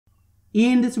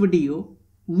In this video,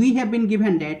 we have been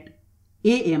given that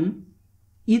AM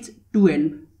is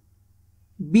 12,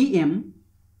 BM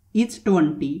is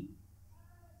 20,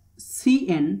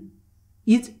 CN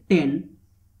is 10,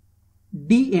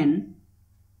 DN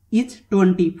is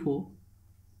 24,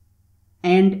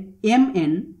 and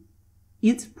MN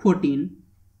is 14.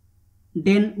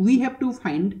 Then we have to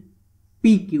find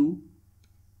PQ.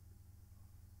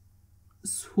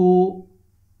 So,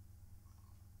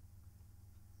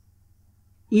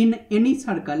 in any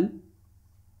circle,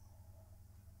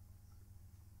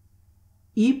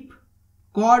 if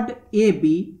chord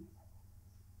AB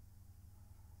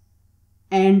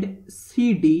and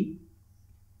CD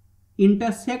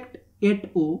intersect at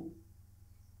O,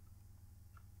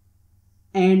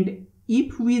 and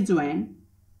if we join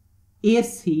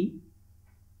AC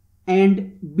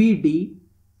and BD,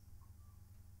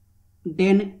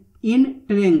 then in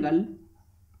triangle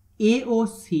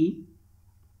AOC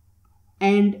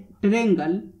and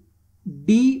triangle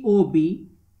DOB,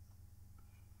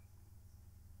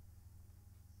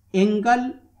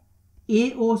 angle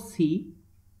AOC,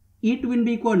 it will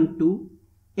be equal to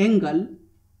angle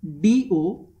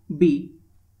DOB.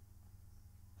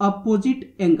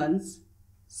 Opposite angles,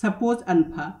 suppose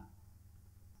alpha,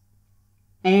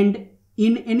 and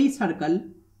in any circle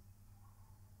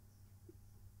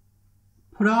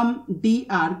from the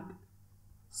arc,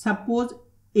 suppose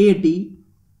AD,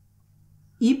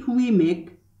 if we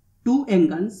make two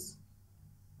angles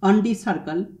on the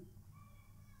circle,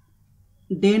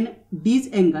 then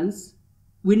these angles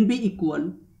will be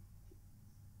equal.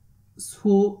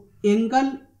 So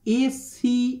angle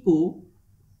ACO,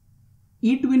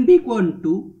 it will be equal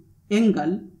to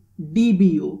angle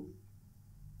DBO.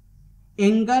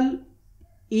 Angle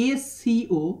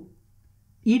ACO,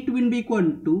 it will be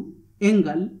equal to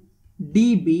angle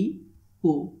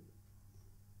DBO.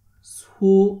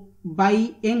 So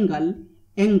by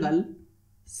angle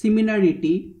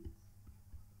similarity,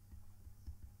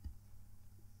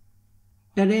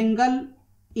 triangle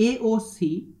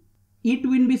AOC, it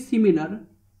will be similar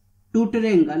to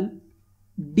triangle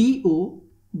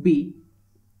DOB.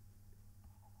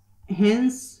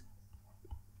 Hence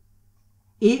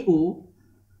AO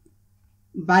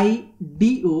by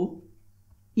DO,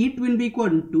 it will be equal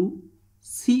to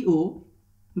CO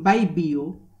by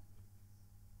BO,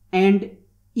 and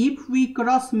if we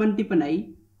cross multiply,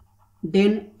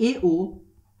 then AO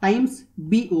times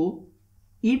BO,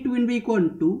 it will be equal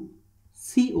to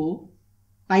CO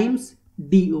times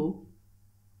DO.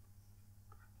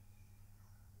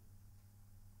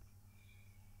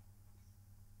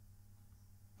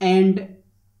 And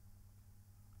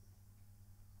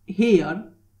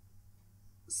here,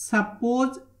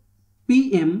 suppose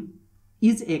PM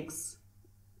is X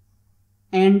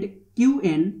and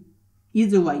QN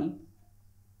is Y,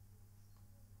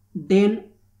 then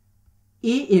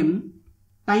AM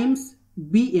times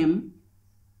BM,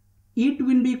 it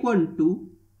will be equal to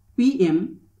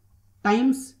PM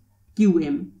times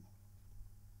QM,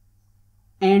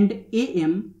 and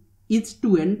AM is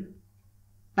 12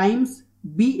 times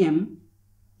BM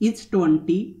is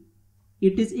 20,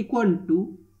 it is equal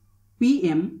to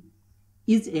PM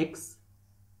is X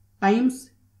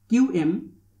times QM,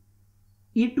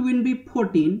 it will be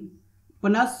 14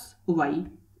 plus Y,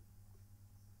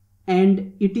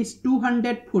 and it is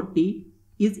 240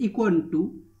 is equal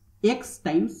to X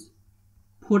times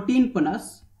 14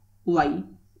 plus Y.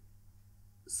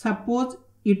 Suppose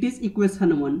it is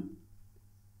equation 1,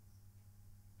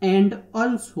 and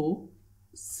also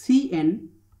CN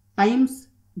times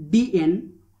DN,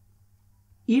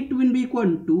 it will be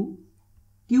equal to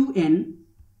QN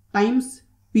times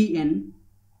PN,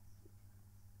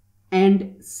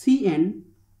 and CN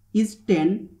is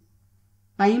 10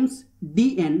 times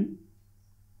DN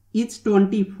is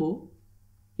 24,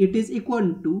 it is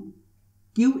equal to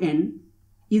QN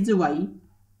is Y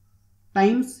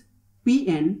times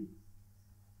PN,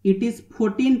 it is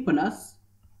 14 plus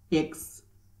X,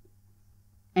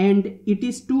 and it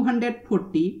is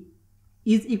 240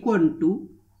 is equal to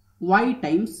Y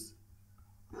times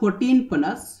 14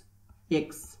 plus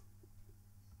X.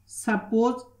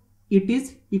 Suppose it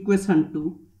is equation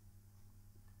 2,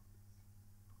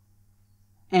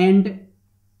 and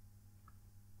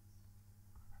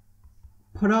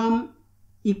from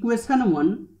equation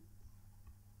 1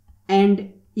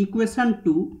 and equation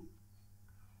 2,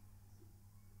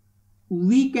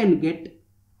 we can get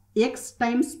X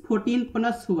times 14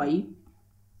 plus Y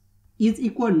is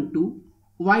equal to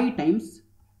Y times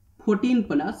 14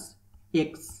 plus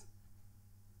X,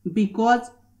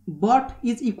 because both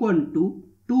is equal to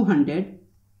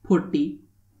 240,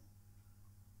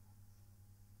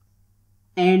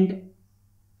 and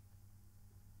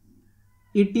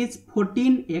it is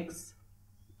 14x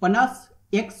plus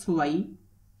xy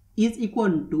is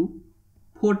equal to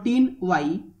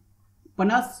 14y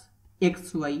plus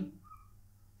xy,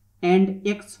 and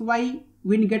xy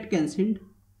will get cancelled,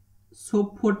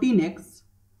 so 14x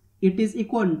it is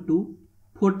equal to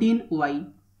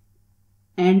 14y,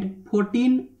 and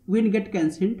 14 will get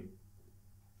cancelled,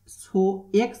 so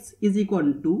x is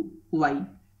equal to y,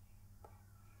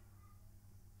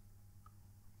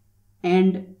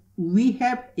 and we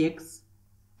have x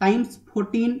times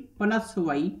 14 plus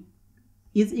y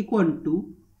is equal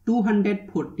to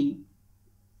 240,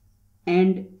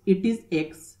 and it is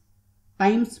x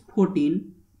times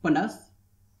 14 plus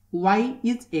y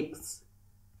is x,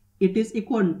 it is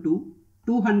equal to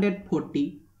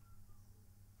 240,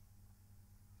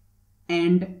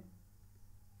 and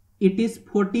it is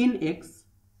 14x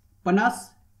plus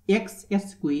x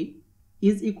square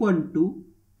is equal to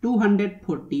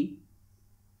 240,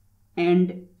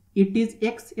 and it is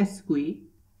x square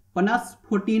plus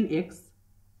 14x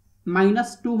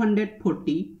minus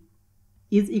 240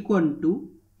 is equal to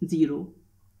 0,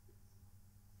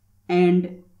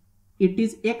 and it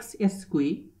is x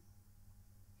square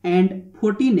and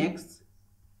 14x,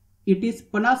 it is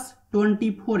plus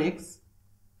 24x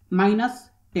minus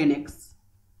 10x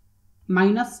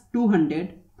minus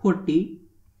 240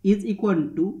 is equal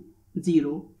to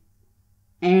 0,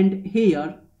 and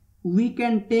here we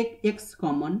can take x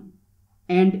common,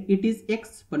 and it is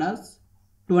x plus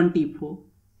 24,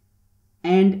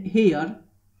 and here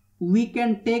we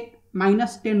can take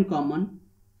minus 10 common,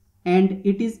 and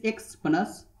it is x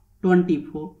plus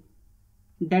 24,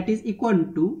 that is equal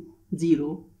to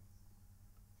 0,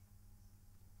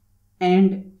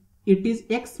 and it is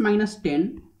x minus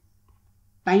 10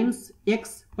 times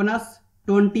x plus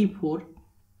 24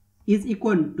 is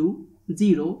equal to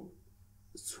 0,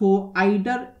 so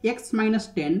either x minus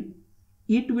 10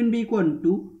 it will be equal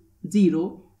to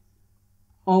 0,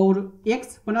 or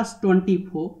x plus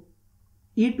 24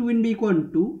 it will be equal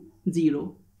to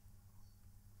 0,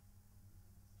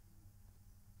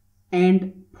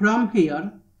 and from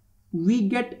here we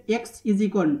get x is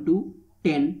equal to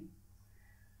 10,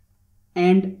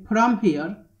 and from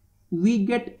here we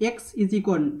get x is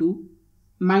equal to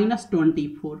minus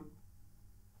 24,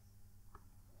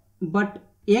 but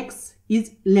x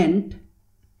is length,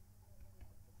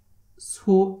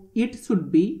 so it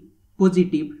should be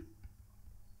positive,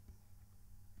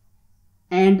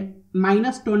 and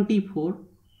minus 24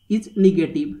 is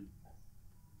negative,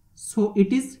 so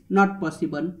it is not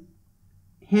possible,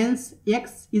 hence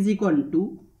x is equal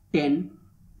to 10,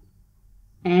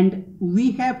 and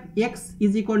we have x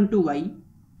is equal to y,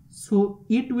 so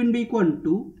it will be equal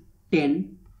to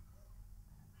 10,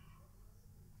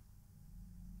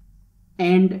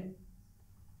 and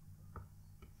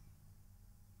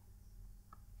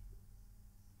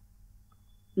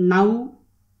now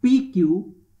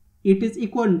PQ it is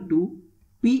equal to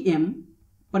PM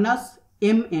plus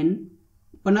MN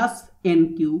plus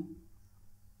NQ,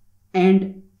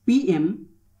 and PM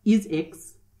is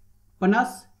x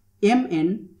plus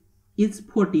MN is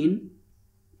 14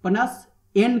 plus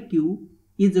NQ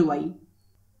is y,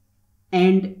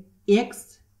 and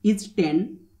x is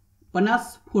 10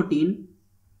 plus 14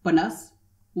 plus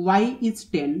y is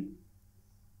 10,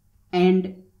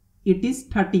 and it is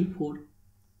 34.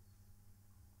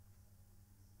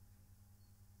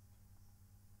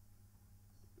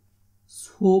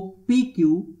 So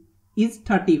PQ is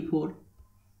 34.